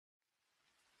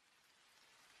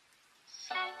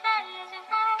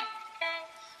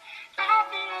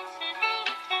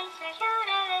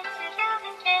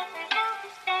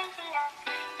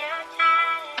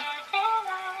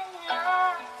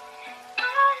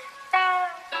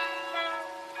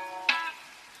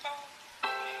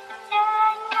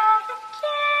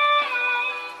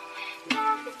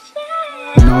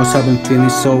You know, I've been feeling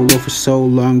so low for so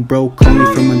long. Bro called me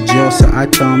from a jail, so I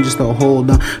tell him just to hold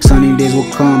on. Sunny days will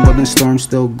come, but the storm's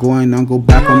still going on. Go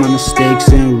back on my mistakes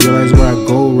and realize where I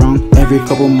go wrong. Every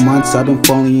couple months I've been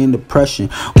falling in depression.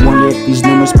 Wonder if these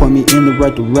numbers point me in the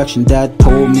right direction. Dad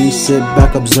told me, sit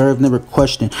back, observe, never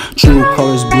question. True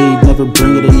colors bleed, never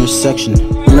bring it in your section.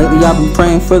 Lately I've been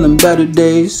praying for them better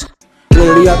days.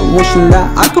 Lately I've been wishing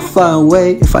that I could fly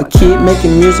away. If I keep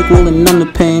making music, will it numb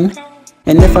the pain?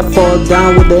 And if I fall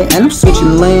down, will they end up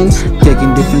switching lanes?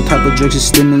 Taking different type of drugs to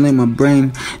stimulate my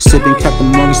brain. Sipping Captain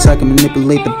Morgan so I can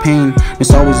manipulate the pain.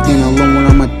 It's always being alone when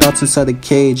all my thoughts inside the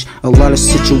cage. A lot of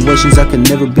situations I could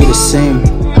never be the same.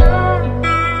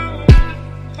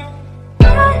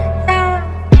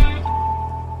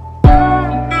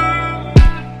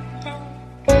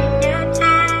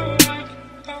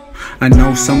 I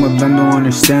know some of them don't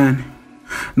understand.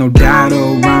 No dad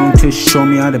around to show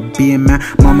me how to be a man.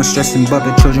 Mama stressing about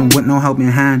the children with no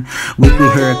helping hand. Weekly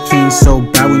hurricanes so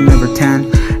bad we never tan.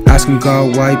 Asking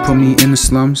God why he put me in the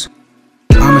slums.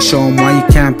 I'ma show him why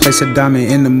you can't place a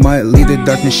diamond in the mud. Leave the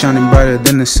darkness shining brighter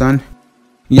than the sun.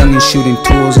 Youngins shooting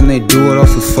tools and they do it all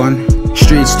for fun.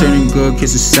 Streets turning good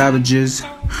kids to savages.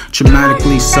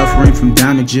 Traumatically suffering from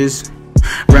damages.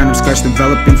 Random scars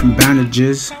developing from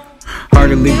bandages. Hard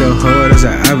to leave the hood as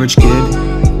an average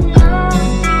kid.